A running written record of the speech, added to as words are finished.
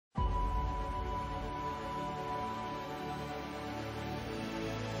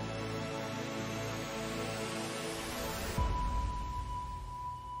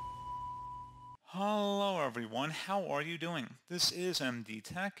Hello everyone, how are you doing? This is MD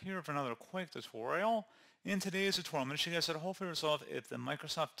Tech here for another quick tutorial. In today's tutorial, I'm going to show you guys how to hopefully resolve if the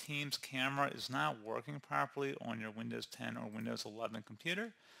Microsoft Teams camera is not working properly on your Windows 10 or Windows 11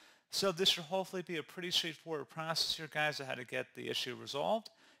 computer. So this should hopefully be a pretty straightforward process here, guys, of how to get the issue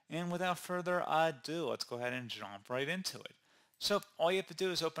resolved. And without further ado, let's go ahead and jump right into it. So all you have to do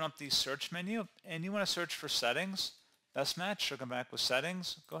is open up the search menu, and you want to search for settings. Best match, so come back with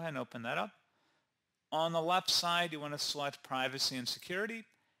settings. Go ahead and open that up. On the left side, you want to select Privacy and Security,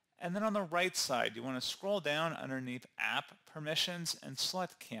 and then on the right side, you want to scroll down underneath App Permissions and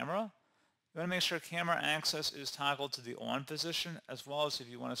select Camera. You want to make sure camera access is toggled to the on position, as well as if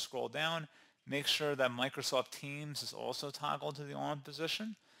you want to scroll down, make sure that Microsoft Teams is also toggled to the on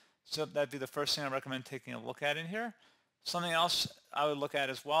position. So that'd be the first thing I recommend taking a look at in here. Something else I would look at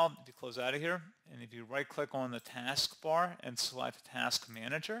as well, if you close out of here, and if you right-click on the taskbar and select Task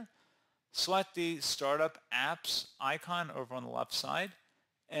Manager, select the Startup Apps icon over on the left side,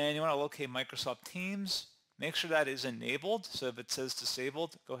 and you want to locate Microsoft Teams. Make sure that is enabled, so if it says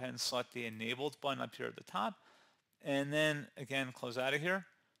disabled, go ahead and select the enabled button up here at the top, and then again close out of here.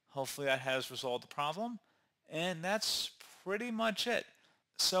 Hopefully that has resolved the problem, and that's pretty much it.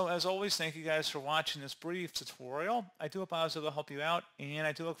 So as always, thank you guys for watching this brief tutorial. I do hope I was able to help you out, and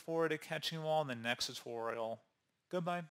I do look forward to catching you all in the next tutorial. Goodbye.